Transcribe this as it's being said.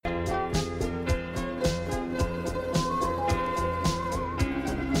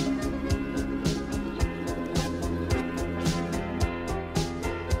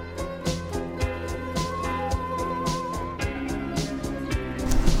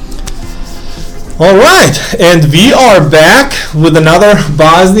All right, and we are back with another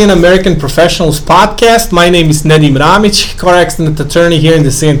Bosnian American Professionals podcast. My name is Nedim Ramic, car accident attorney here in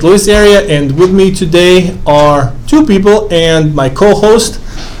the St. Louis area, and with me today are two people and my co-host,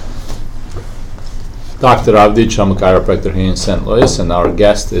 Dr. Avdic. I'm a chiropractor here in St. Louis, and our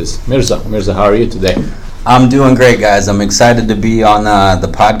guest is Mirza. Mirza, how are you today? I'm doing great, guys. I'm excited to be on the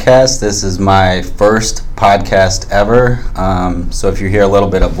podcast. This is my first podcast ever. So if you hear a little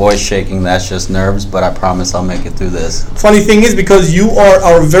bit of voice shaking, that's just nerves, but I promise I'll make it through this. Funny thing is, because you are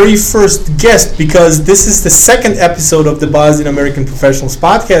our very first guest, because this is the second episode of the Bosnian American Professionals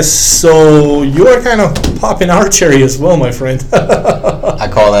podcast, so you are kind of popping our cherry as well, my friend. I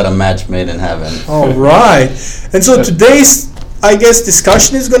call that a match made in heaven. All right. And so today's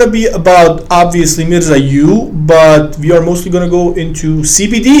discussion is going to be about, obviously, Mirza, you, but we are mostly going to go into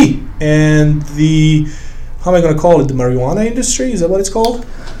CBD and the, how am I going to call it, the marijuana industry? Is that what it's called?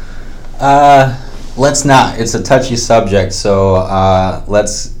 Let's not. It's a touchy subject, so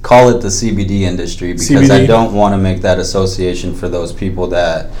let's call it the CBD industry, because CBD. I don't want to make that association for those people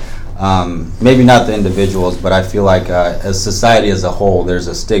that, maybe not the individuals, but I feel like as society as a whole, there's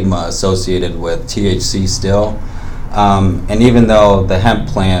a stigma associated with THC still. And even though the hemp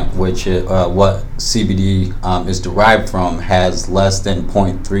plant, which what CBD is derived from, has less than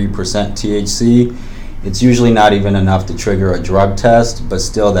 0.3% THC, it's usually not even enough to trigger a drug test, but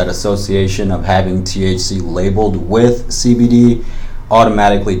still that association of having THC labeled with CBD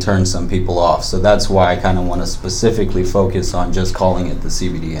automatically turns some people off. So that's why I kind of want to specifically focus on just calling it the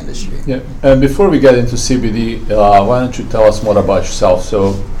CBD industry. Yeah, and before we get into CBD, why don't you tell us more about yourself?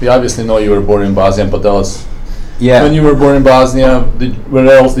 So we obviously know you were born in Bosnia, but tell us. Yeah. When you were born in Bosnia,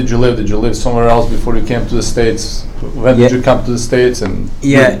 where else did you live? Did you live somewhere else before you came to the States? When did you come to the States? And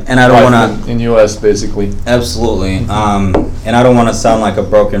I don't want to in U.S. basically. Absolutely, and I don't want to sound like a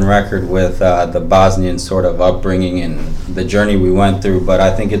broken record with the Bosnian sort of upbringing and the journey we went through, but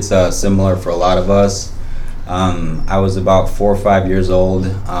I think it's similar for a lot of us. I was about 4 or 5 years old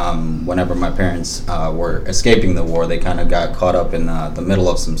whenever my parents were escaping the war. They kind of got caught up in the middle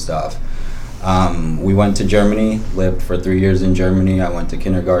of some stuff. We went to Germany, lived for 3 years in Germany. I went to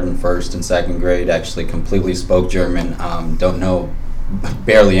kindergarten, first and second grade, actually completely spoke German, don't know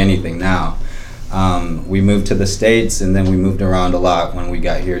barely anything now. We moved to the States, and then we moved around a lot when we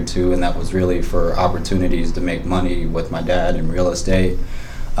got here too, and that was really for opportunities to make money with my dad in real estate.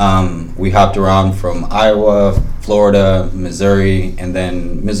 We hopped around from Iowa, Florida, Missouri, and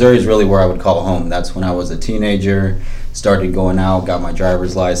then Missouri is really where I would call home. That's when I was a teenager. Started going out, got my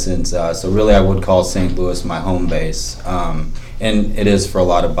driver's license. So really I would call St. Louis my home base. And it is for a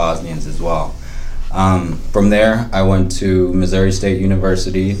lot of Bosnians as well. From there, I went to Missouri State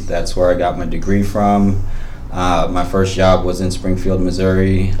University. That's where I got my degree from. My first job was in Springfield,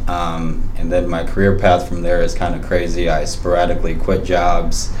 Missouri. And then my career path from there is kind of crazy. I sporadically quit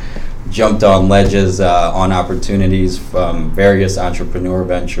jobs, jumped on ledges on opportunities from various entrepreneur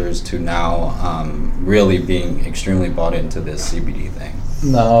ventures to now really being extremely bought into this CBD thing.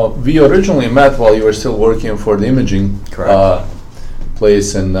 Now, we originally met while you were still working for the imaging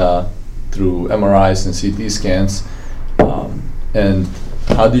place and through MRIs and CT scans. And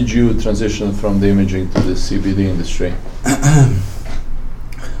how did you transition from the imaging to the CBD industry?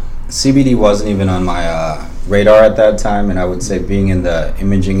 CBD wasn't even on my radar at that time, and I would say being in the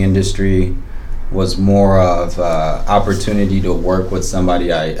imaging industry was more of opportunity to work with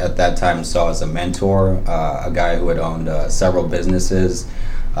somebody I at that time saw as a mentor, a guy who had owned several businesses.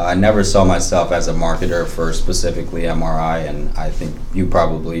 I never saw myself as a marketer for specifically MRI, and I think you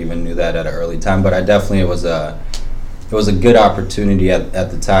probably even knew that at an early time, but I definitely, it was a good opportunity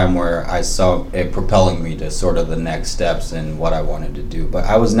at the time where I saw it propelling me to sort of the next steps in what I wanted to do. But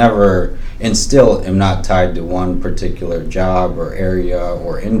I was never, and still am not tied to one particular job or area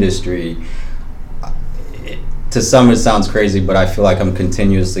or industry. To some it sounds crazy, but I feel like I'm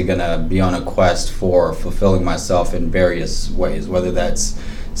continuously going to be on a quest for fulfilling myself in various ways, whether that's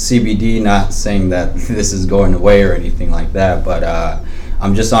CBD, not saying that this is going away or anything like that, but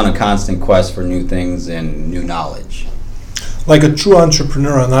I'm just on a constant quest for new things and new knowledge. Like a true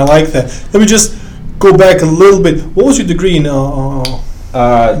entrepreneur, and I like that. Let me just go back a little bit. What was your degree in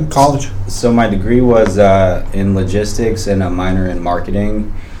college? So my degree was in logistics and a minor in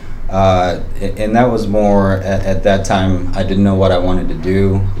marketing. And that was more, at that time, I didn't know what I wanted to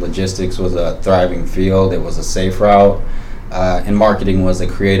do. Logistics was a thriving field. It was a safe route. And marketing was a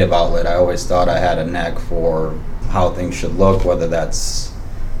creative outlet. I always thought I had a knack for how things should look, whether that's,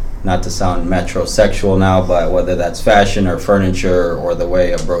 not to sound metrosexual now, but whether that's fashion or furniture or the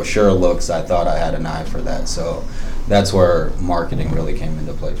way a brochure looks, I thought I had an eye for that. So that's where marketing really came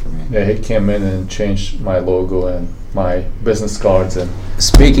into play for me. Yeah, he came in and changed my logo and my business cards. And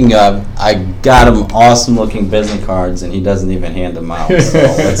speaking of, I got him awesome looking business cards, and he doesn't even hand them out.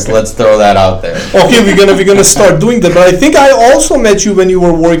 So let's throw that out there. Okay, we're gonna start doing that. But I think I also met you when you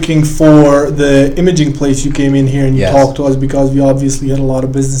were working for the imaging place. You came in here and you talked to us because we obviously had a lot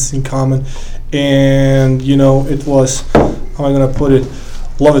of business in common, and it was, how am I gonna put it?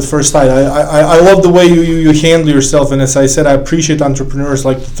 Love at first sight. I love the way you handle yourself, and as I said, I appreciate entrepreneurs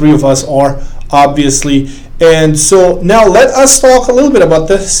like the three of us are, obviously. And so now let us talk a little bit about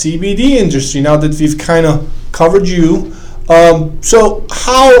the CBD industry now that we've kind of covered you. So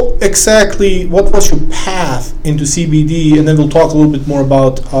how exactly, what was your path into CBD? And then we'll talk a little bit more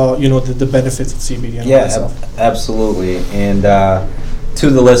about the benefits of CBD and all that stuff. Absolutely. And to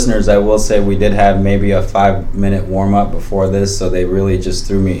the listeners, I will say we did have maybe a 5-minute warm-up before this, so they really just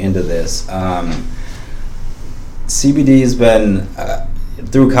threw me into this. CBD has been,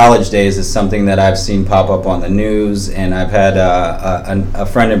 through college days, is something that I've seen pop up on the news, and I've had a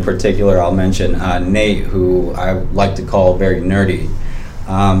friend in particular, I'll mention, Nate, who I like to call very nerdy.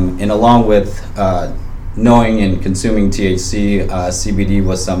 And along with knowing and consuming THC, CBD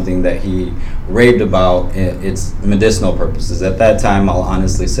was something that he raved about its medicinal purposes. At that time, I'll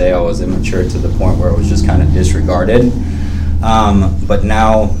honestly say I was immature to the point where it was just kind of disregarded. But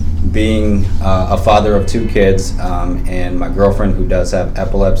now, being a father of 2 kids, and my girlfriend who does have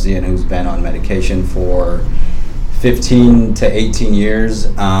epilepsy and who's been on medication for 15 to 18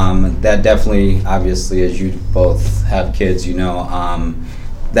 years, that definitely, obviously, as you both have kids,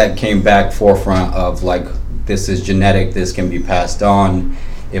 that came back forefront of like, this is genetic, this can be passed on.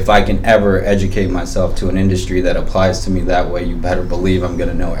 If I can ever educate myself to an industry that applies to me that way, you better believe I'm going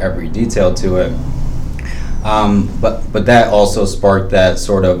to know every detail to it. But that also sparked that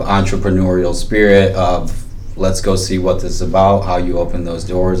sort of entrepreneurial spirit of, let's go see what this is about, how you open those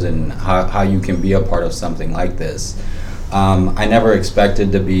doors, and how you can be a part of something like this. I never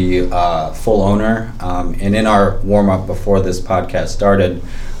expected to be a full owner, and in our warm-up before this podcast started,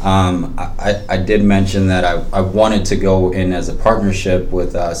 I did mention that I wanted to go in as a partnership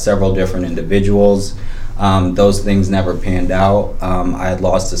with several different individuals. Those things never panned out. I had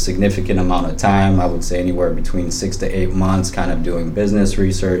lost a significant amount of time, I would say anywhere between 6 to 8 months, kind of doing business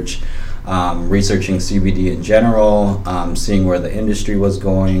research, researching CBD in general, seeing where the industry was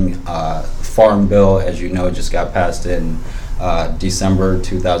going. Farm Bill, as you know, just got passed in December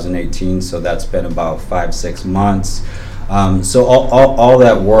 2018, so that's been about 5-6 months. So all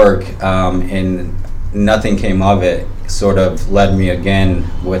that work, and nothing came of it, sort of led me again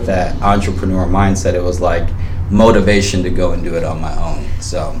with that entrepreneur mindset. It was like motivation to go and do it on my own.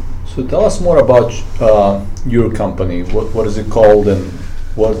 So tell us more about your company. What is it called, and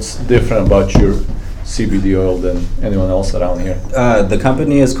what's different about your CBD oil than anyone else around here? The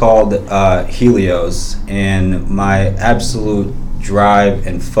company is called Helios, and my absolute drive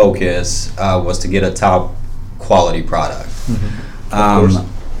and focus was to get a top quality product. Mm-hmm.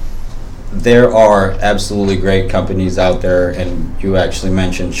 There are absolutely great companies out there, and you actually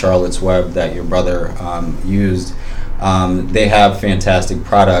mentioned Charlotte's Web that your brother used. They have fantastic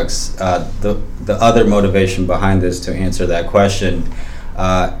products. The other motivation behind this, to answer that question,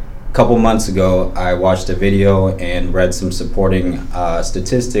 a couple months ago I watched a video and read some supporting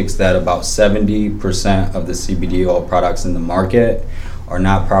statistics that about 70% of the CBD oil products in the market are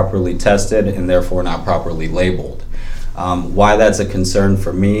not properly tested and therefore not properly labeled. Why that's a concern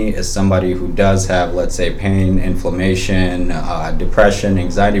for me is somebody who does have, let's say, pain, inflammation, depression,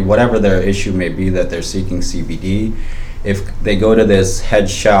 anxiety, whatever their issue may be that they're seeking CBD. If they go to this head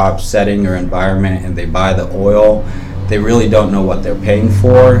shop setting or environment and they buy the oil, they really don't know what they're paying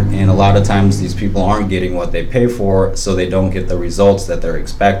for, and a lot of times these people aren't getting what they pay for, so they don't get the results that they're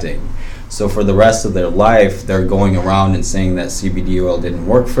expecting. So for the rest of their life, they're going around and saying that CBD oil didn't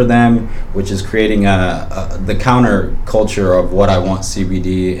work for them, which is creating the counter culture of what I want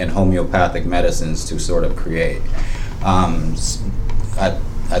CBD and homeopathic medicines to sort of create. I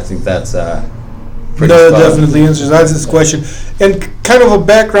think that's pretty that definitely answers this question. And kind of a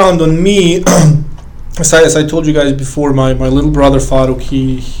background on me, as I told you guys before, my little brother Faruk,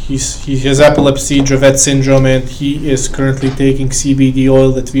 he has epilepsy, Dravet syndrome, and he is currently taking CBD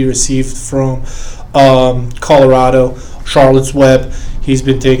oil that we received from Colorado, Charlotte's Web. He's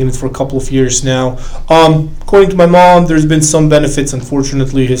been taking it for a couple of years now. According to my mom, there's been some benefits.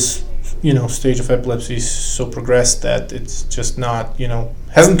 Unfortunately, his stage of epilepsy is so progressed that it's just not,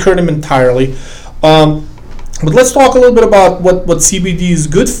 hasn't cured him entirely. But let's talk a little bit about what CBD is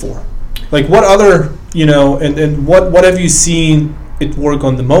good for. Like what other, and what have you seen it work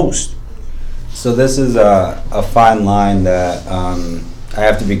on the most? So this is a fine line that I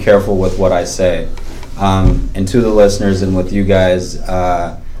have to be careful with what I say. And to the listeners and with you guys,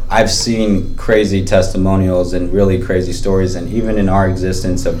 I've seen crazy testimonials and really crazy stories, and even in our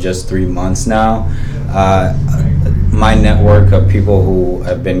existence of just 3 months now, my network of people who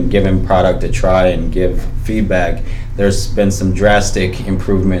have been given product to try and give feedback, there's been some drastic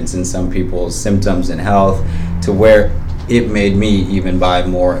improvements in some people's symptoms and health to where it made me even buy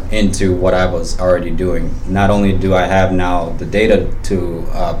more into what I was already doing. Not only do I have now the data to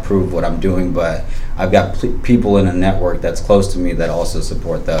prove what I'm doing, but I've got people in a network that's close to me that also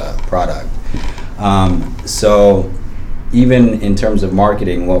support the product. So even in terms of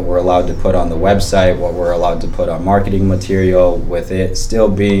marketing, what we're allowed to put on the website, what we're allowed to put on marketing material, with it still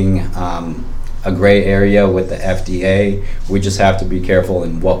being a gray area with the FDA, we just have to be careful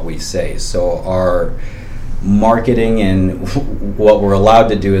in what we say. So our marketing and what we're allowed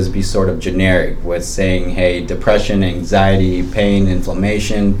to do is be sort of generic with saying, hey, depression, anxiety, pain,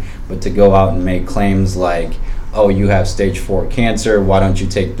 inflammation, but to go out and make claims like, oh, you have stage 4 cancer, why don't you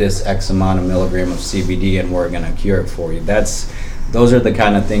take this X amount of milligram of CBD and we're going to cure it for you. Those are the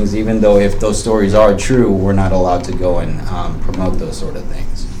kind of things, even though if those stories are true, we're not allowed to go and promote those sort of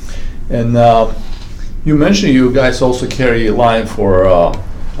things. And you mentioned you guys also carry a line for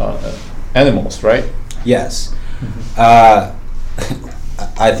animals, right? Yes. I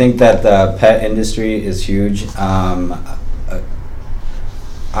think that the pet industry is huge.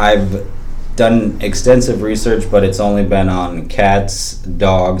 I've done extensive research, but it's only been on cats,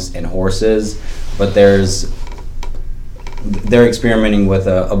 dogs, and horses. But they're experimenting with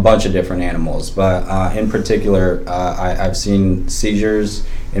a bunch of different animals. But in particular, I've seen seizures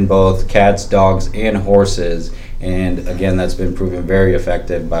in both cats, dogs, and horses. And again, that's been proven very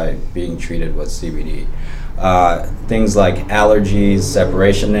effective by being treated with CBD. Things like allergies,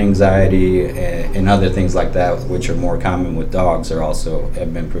 separation anxiety, and other things like that, which are more common with dogs,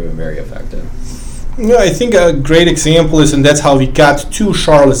 have been proven very effective. Yeah, I think a great example is, and that's how we got to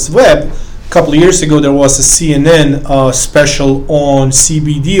Charlotte's Web. A couple of years ago, there was a CNN special on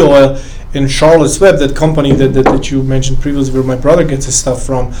CBD oil in Charlotte's Web, that company that you mentioned previously, where my brother gets his stuff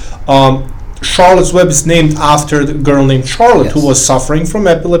from. Charlotte's Web is named after the girl named Charlotte, yes, who was suffering from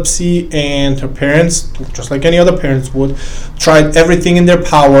epilepsy, and her parents, just like any other parents would, tried everything in their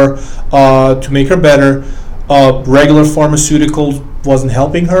power to make her better. Regular pharmaceuticals wasn't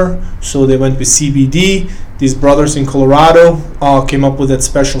helping her, so they went with CBD. These brothers in Colorado came up with that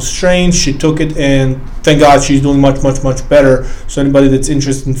special strain. She took it, and thank God she's doing much, much, much better. So anybody that's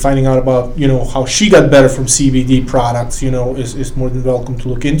interested in finding out about, how she got better from CBD products, is more than welcome to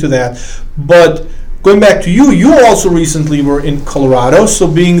look into that. But going back to you also recently were in Colorado. So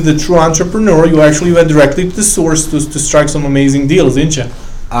being the true entrepreneur, you actually went directly to the source to strike some amazing deals, didn't you?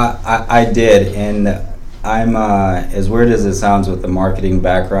 I did, and I'm as weird as it sounds with the marketing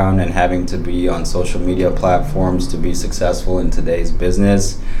background and having to be on social media platforms to be successful in today's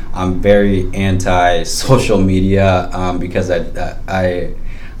business. I'm very anti-social media because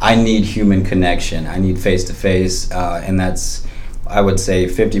I need human connection. I need face-to-face, and that's, I would say,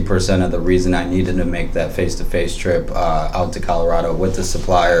 50% of the reason I needed to make that face-to-face trip out to Colorado with the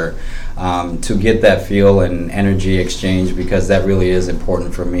supplier, to get that feel and energy exchange, because that really is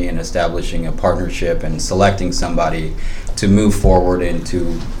important for me in establishing a partnership and selecting somebody to move forward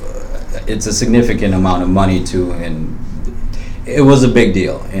into. It's a significant amount of money too, and it was a big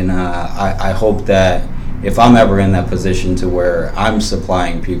deal. And I hope that if I'm ever in that position to where I'm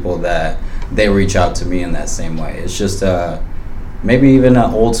supplying people, that they reach out to me in that same way. It's just maybe even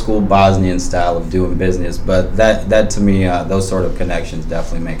an old school Bosnian style of doing business, but that to me, those sort of connections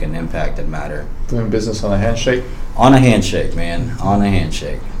definitely make an impact and matter. Doing business on a handshake? On a handshake, man. On a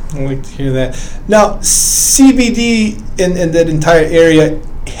handshake. I like to hear that. Now, CBD in that entire area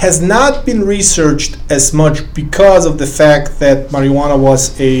has not been researched as much because of the fact that marijuana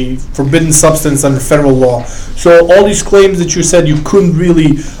was a forbidden substance under federal law. So all these claims that you said you couldn't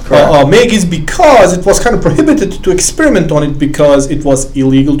really make is because it was kind of prohibited to experiment on it because it was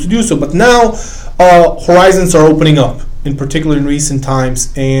illegal to do so. But now horizons are opening up, in particular in recent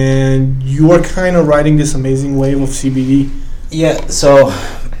times, and you are kind of riding this amazing wave of CBD. Yeah, so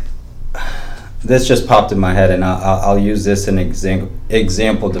this just popped in my head, and I'll use this as an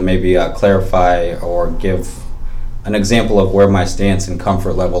example to maybe clarify or give an example of where my stance and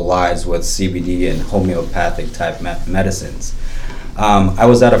comfort level lies with CBD and homeopathic type medicines. I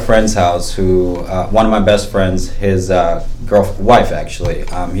was at a friend's house who, one of my best friends, his wife actually,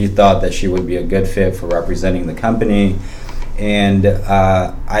 he thought that she would be a good fit for representing the company. And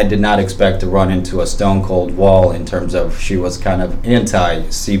I did not expect to run into a stone cold wall in terms of she was kind of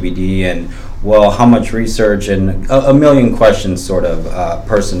anti-CBD and well, how much research and a million questions sort of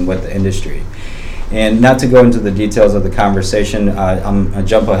person with the industry. And not to go into the details of the conversation, I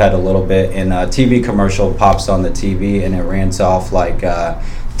jump ahead a little bit, and a TV commercial pops on the TV, and it rants off like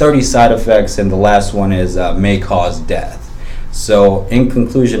 30 side effects, and the last one is may cause death. So in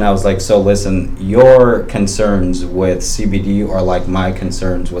conclusion, I was like, so listen, your concerns with CBD are like my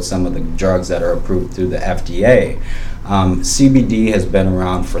concerns with some of the drugs that are approved through the FDA. CBD has been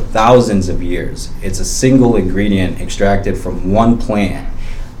around for thousands of years. It's a single ingredient extracted from one plant.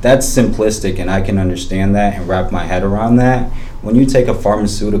 That's simplistic, and I can understand that and wrap my head around that. When you take a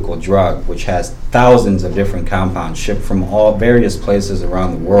pharmaceutical drug, which has thousands of different compounds shipped from all various places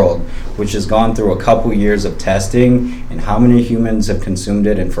around the world, which has gone through a couple years of testing, and how many humans have consumed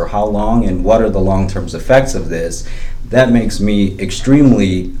it and for how long, and what are the long-term effects of this, that makes me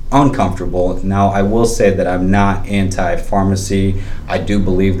extremely uncomfortable. Now, I will say that I'm not anti-pharmacy. I do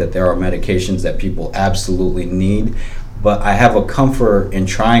believe that there are medications that people absolutely need, but I have a comfort in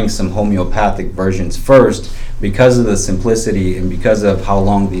trying some homeopathic versions first because of the simplicity and because of how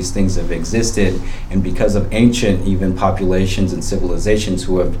long these things have existed, and because of ancient even populations and civilizations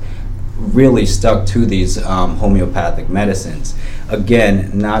who have really stuck to these homeopathic medicines.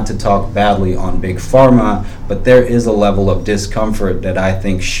 Again, not to talk badly on big pharma, but there is a level of discomfort that I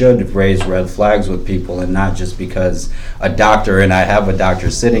think should raise red flags with people, and not just because a doctor, and I have a doctor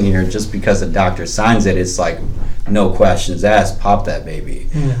sitting here, just because a doctor signs it, it's like no questions asked, pop that baby.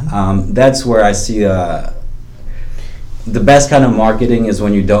 Mm-hmm. That's where I see the best kind of marketing is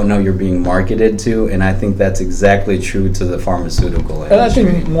when you don't know you're being marketed to, and I think that's exactly true to the pharmaceutical industry. And I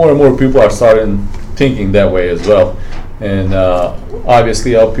think more and more people are starting thinking that way as well. And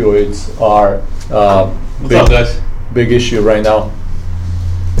obviously opioids are big issue right now.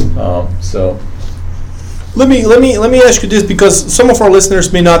 So let me ask you this, because some of our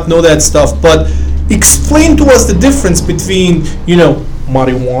listeners may not know that stuff, but explain to us the difference between,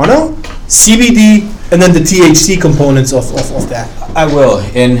 marijuana, CBD, and then the THC components of that. I will,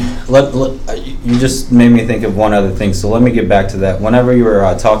 and you just made me think of one other thing, so let me get back to that. Whenever you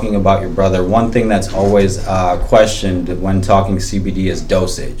were talking about your brother, one thing that's always questioned when talking CBD is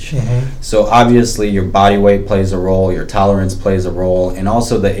dosage. Mm-hmm. So obviously your body weight plays a role, your tolerance plays a role, and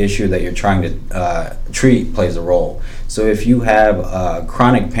also the issue that you're trying to treat plays a role. So if you have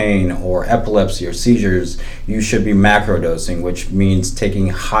chronic pain or epilepsy or seizures, you should be macrodosing, which means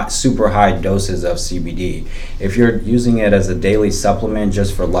taking super high doses of CBD. If you're using it as a daily supplement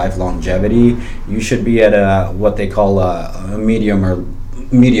just for life longevity, you should be at what they call a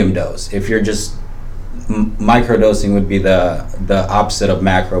medium dose. If you're just microdosing would be the opposite of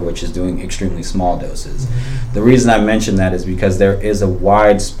macro, which is doing extremely small doses. Mm-hmm. The reason I mention that is because there is a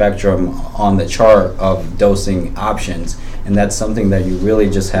wide spectrum on the chart of dosing options, and that's something that you really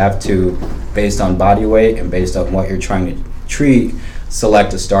just have to, based on body weight and based on what you're trying to treat,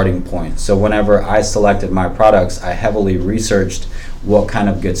 select a starting point. So whenever I selected my products, I heavily researched what kind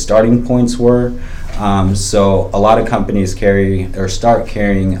of good starting points were. So a lot of companies start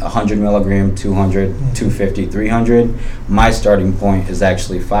carrying 100 milligram, 200, 250, 300. My starting point is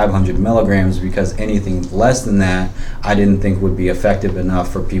actually 500 milligrams, because anything less than that I didn't think would be effective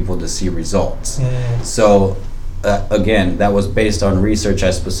enough for people to see results. So again, that was based on research. I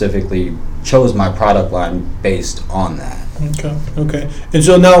specifically chose my product line based on that. Okay. And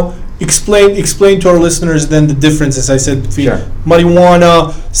so now explain to our listeners then the difference, as I said, between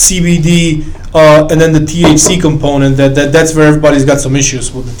marijuana, CBD, and then the THC component. That's where everybody's got some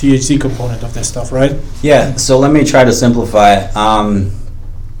issues with the THC component of this stuff, right? Yeah. So let me try to simplify it.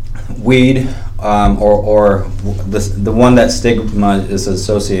 Weed, or the one that stigma is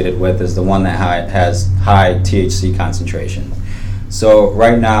associated with, is the one that has high THC concentration. So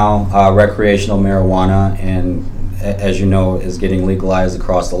right now, recreational marijuana, and as you know, is getting legalized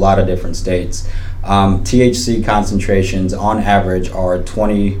across a lot of different states. THC concentrations on average are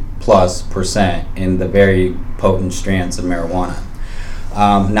 20+% in the very potent strands of marijuana.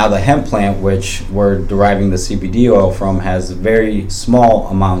 Now the hemp plant, which we're deriving the CBD oil from, has very small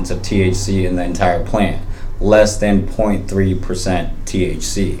amounts of THC in the entire plant, less than 0.3%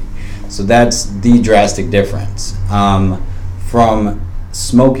 THC. So that's the drastic difference. From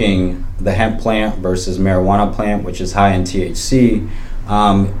smoking the hemp plant versus marijuana plant, which is high in THC,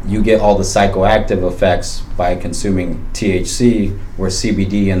 you get all the psychoactive effects by consuming THC, where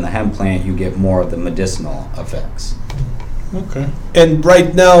CBD in the hemp plant, you get more of the medicinal effects. Okay. And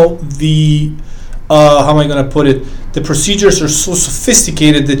right now, how am I going to put it? The procedures are so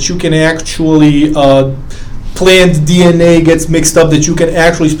sophisticated that you can actually, plant DNA gets mixed up, that you can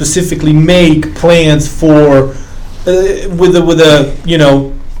actually specifically make plants for, with a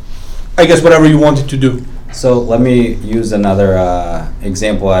I guess, whatever you wanted to do. So let me use another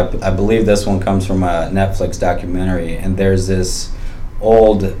example. I believe this one comes from a Netflix documentary, and there's this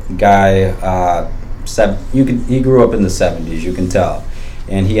old guy. He grew up in the 70s, you can tell,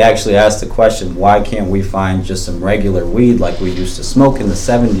 and he actually asked the question, why can't we find just some regular weed like we used to smoke in the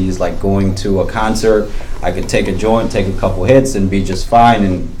 70s, like going to a concert, I could take a joint, take a couple hits, and be just fine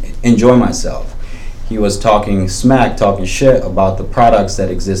and enjoy myself. He was talking smack, talking shit about the products that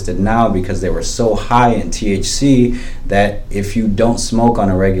existed now because they were so high in THC that if you don't smoke on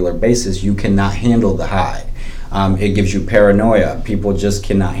a regular basis, you cannot handle the high. It gives you paranoia. People just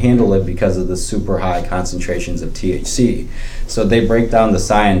cannot handle it because of the super high concentrations of THC. So they break down the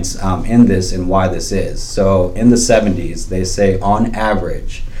science in this and why this is. So in the 70s, they say on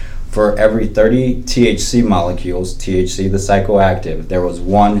average, for every 30 THC molecules, THC the psychoactive, there was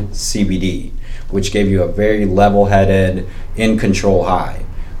one CBD, which gave you a very level-headed, in-control high.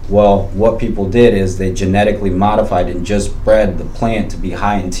 Well, what people did is they genetically modified and just bred the plant to be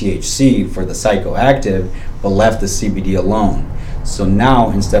high in THC for the psychoactive, but left the CBD alone. So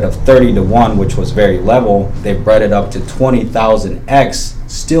now, instead of 30 to 1, which was very level, they bred it up to 20,000x,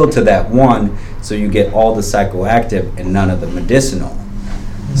 still to that 1, so you get all the psychoactive and none of the medicinal.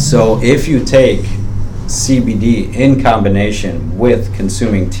 So if you take CBD in combination with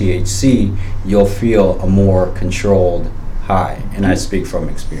consuming THC, you'll feel a more controlled high, and I speak from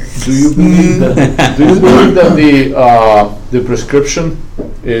experience. Do you believe that? The prescription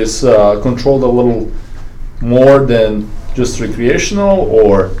is controlled a little more than just recreational,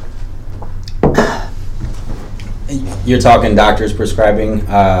 or? You're talking doctors prescribing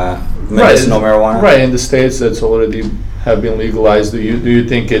medicinal marijuana? Right, in the states that's already have been legalized. Do you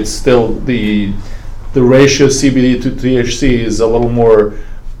think it's still the ratio CBD to THC is a little more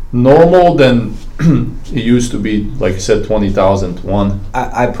normal than it used to be, like you said, 20,000 to 1?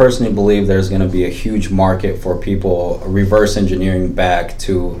 I personally believe there's going to be a huge market for people reverse engineering back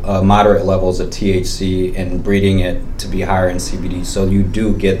to moderate levels of THC and breeding it to be higher in CBD, so you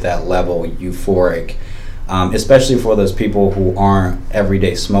do get that level euphoric, especially for those people who aren't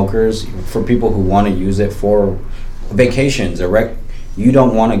everyday smokers, for people who want to use it for vacations or you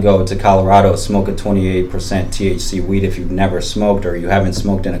don't want to go to Colorado, smoke a 28% THC weed if you've never smoked or you haven't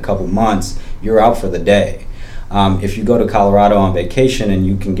smoked in a couple months. You're out for the day. If you go to Colorado on vacation and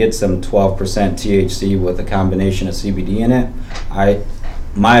you can get some 12% THC with a combination of CBD in it,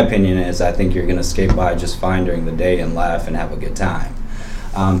 my opinion is I think you're going to skate by just fine during the day and laugh and have a good time.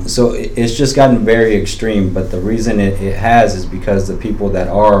 So it's just gotten very extreme, but the reason it has is because the people that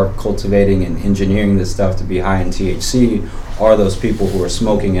are cultivating and engineering this stuff to be high in THC are those people who are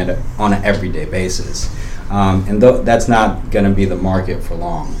smoking it on an everyday basis. And that's not going to be the market for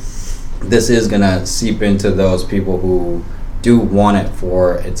long. This is going to seep into those people who do want it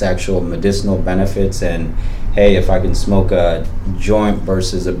for its actual medicinal benefits, and hey, if I can smoke a joint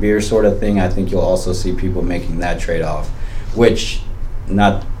versus a beer sort of thing, I think you'll also see people making that trade-off, which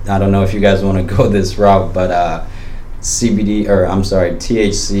I don't know if you guys want to go this route, but THC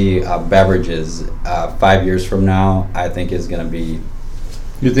beverages 5 years from now, I think is going to be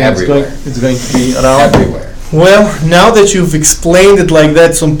you think everywhere. It's going to be around everywhere? Well, now that you've explained it like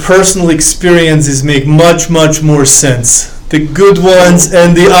that, some personal experiences make much, much more sense. The good ones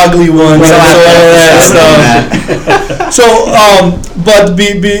and the ugly ones.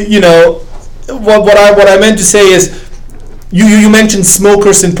 What I meant to say is, you mentioned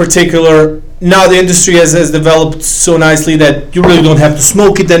smokers in particular. Now the industry has developed so nicely that you really don't have to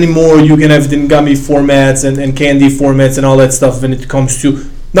smoke it anymore. You can have it in gummy formats and candy formats and all that stuff when it comes to...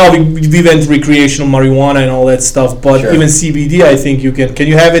 Now we went recreational marijuana and all that stuff, but sure. Even CBD, I think you can. Can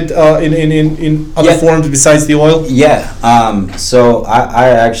you have it in other forms besides the oil? Yeah. So I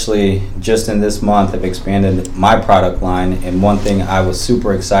actually just in this month have expanded my product line, and one thing I was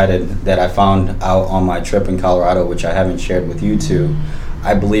super excited that I found out on my trip in Colorado, which I haven't shared with you two.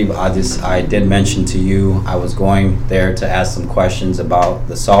 I believe I did mention to you I was going there to ask some questions about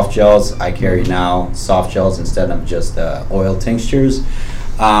the soft gels. I carry now soft gels instead of just oil tinctures.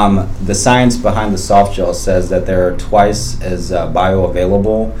 The science behind the soft gel says that they're twice as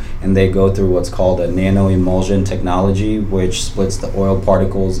bioavailable, and they go through what's called a nano-emulsion technology, which splits the oil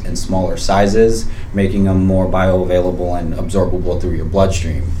particles in smaller sizes, making them more bioavailable and absorbable through your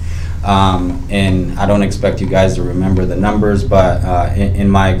bloodstream. And I don't expect you guys to remember the numbers, but in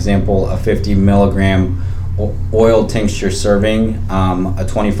my example, a 50 milligram oil tincture serving, a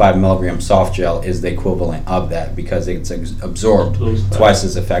 25 milligram soft gel is the equivalent of that because it's absorbed twice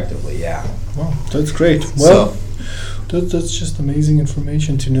as effectively. Yeah. Wow, that's great. Well, that's just amazing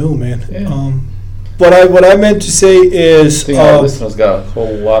information to know, man. Yeah. what I meant to say is I think our listeners got a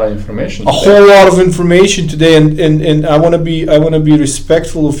whole lot of information. A whole lot of information today, and I want to be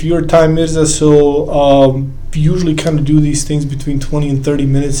respectful of your time, Mirza. So usually kind of do these things between 20 and 30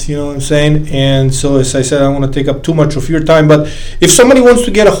 minutes. You know what I'm saying? And so, as I said, I don't want to take up too much of your time. But if somebody wants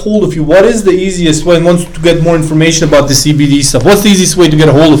to get a hold of you, what is the easiest way? And wants to get more information about the CBD stuff, what's the easiest way to get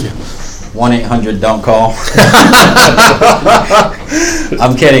a hold of you? 1-800-DON'T-CALL.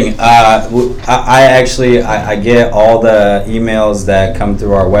 I'm kidding. I actually get all the emails that come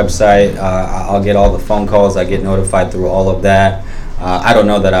through our website. I'll get all the phone calls. I get notified through all of that. I don't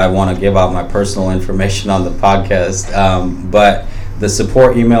know that I want to give out my personal information on the podcast, but the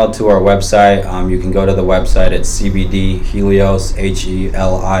support email to our website, you can go to the website at cbdhelios,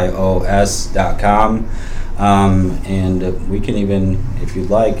 HELIOS.com. And we can even, if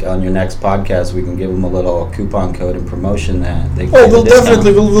you'd like, on your next podcast, we can give them a little coupon code and promotion that they can get we'll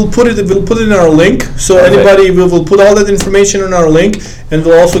definitely we'll put it in our link. So anybody we'll put all that information on our link, and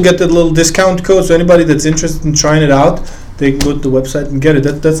we'll also get the little discount code. So anybody that's interested in trying it out, they can go to the website and get it.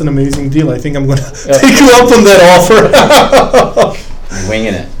 That's an amazing deal. I think I'm going to take you up on that offer.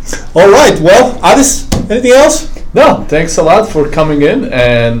 Winging it. All right. Well, Adis, anything else? No. Thanks a lot for coming in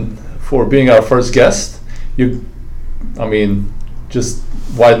and for being our first guest. Just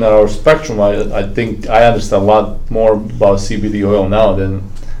widen our spectrum. I think I understand a lot more about CBD oil now than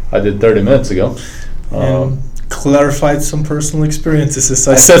I did 30 minutes ago. Clarified some personal experiences, as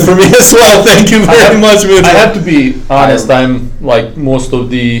I said, for me as well. Thank you very much, Mirza. I have to be honest. I'm like most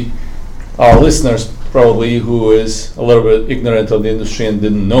of our listeners probably, who is a little bit ignorant of the industry and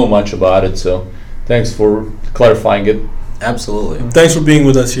didn't know much about it. So thanks for clarifying it. Absolutely. Thanks for being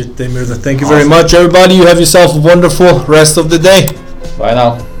with us here today, Mirza. Thank you very much, everybody. You have yourself a wonderful rest of the day. Bye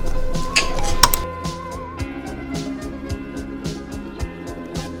now.